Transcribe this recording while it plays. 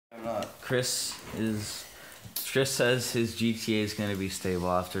Chris says his GTA is going to be stable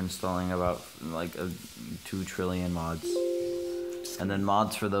after installing about like 2 trillion mods. And then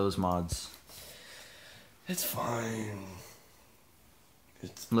mods for those mods. It's fine.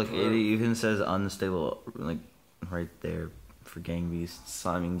 Look, it even says unstable, like, right there for Gang Beasts.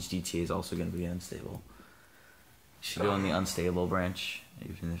 So, I mean, GTA is also going to be unstable. You should go in the unstable branch,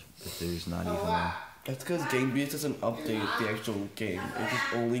 even if there's not even a... That's because Gang Beasts doesn't update the actual game. It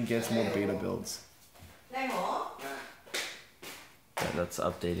just only gets more beta builds. Yeah, that's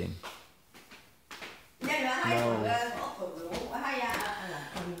updating. No.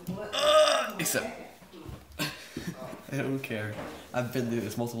 Except... I don't care. I've been through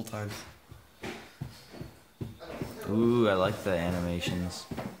this multiple times. Ooh, I like the animations.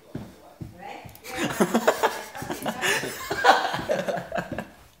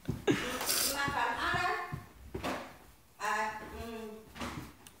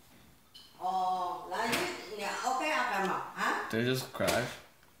 Did it just crash?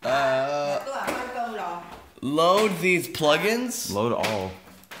 Load these plugins? Load all.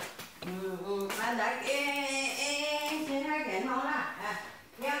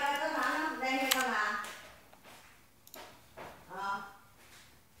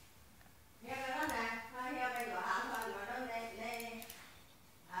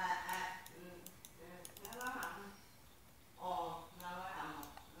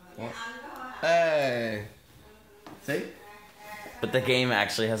 Hey. See? But the game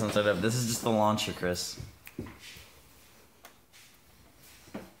actually hasn't set up. This is just the launcher, Chris.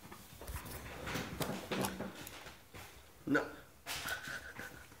 No.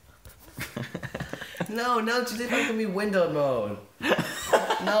 No, it's just gonna be windowed mode.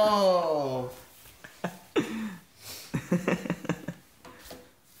 No.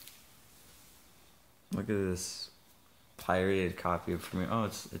 Look at this pirated copy of Premiere. Oh,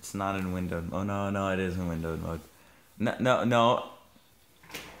 it's not in windowed. Oh no, it is in windowed mode. No.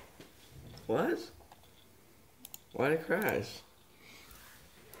 What? Why did it crash?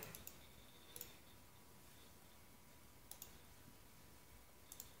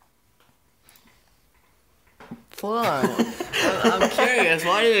 Hold on. I'm curious.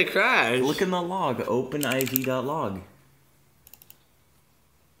 Why did it crash? Look in the log. OpenIV.log.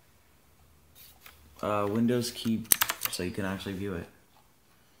 Windows key, so you can actually view it.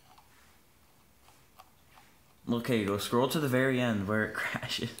 Okay, go scroll to the very end where it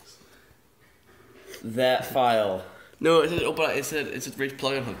crashes. That file. No, it said open. It said Rage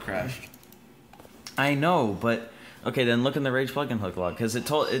plugin hook crashed. I know, but okay, then look in the Rage plugin hook log because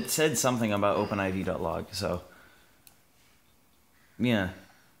it said something about OpenIV.log. So yeah,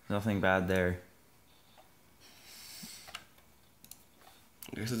 nothing bad there.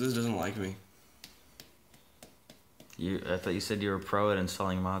 I guess this doesn't like me. I thought you said you were pro at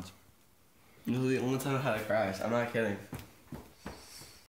installing mods. This is the only time I had a crash. I'm not kidding.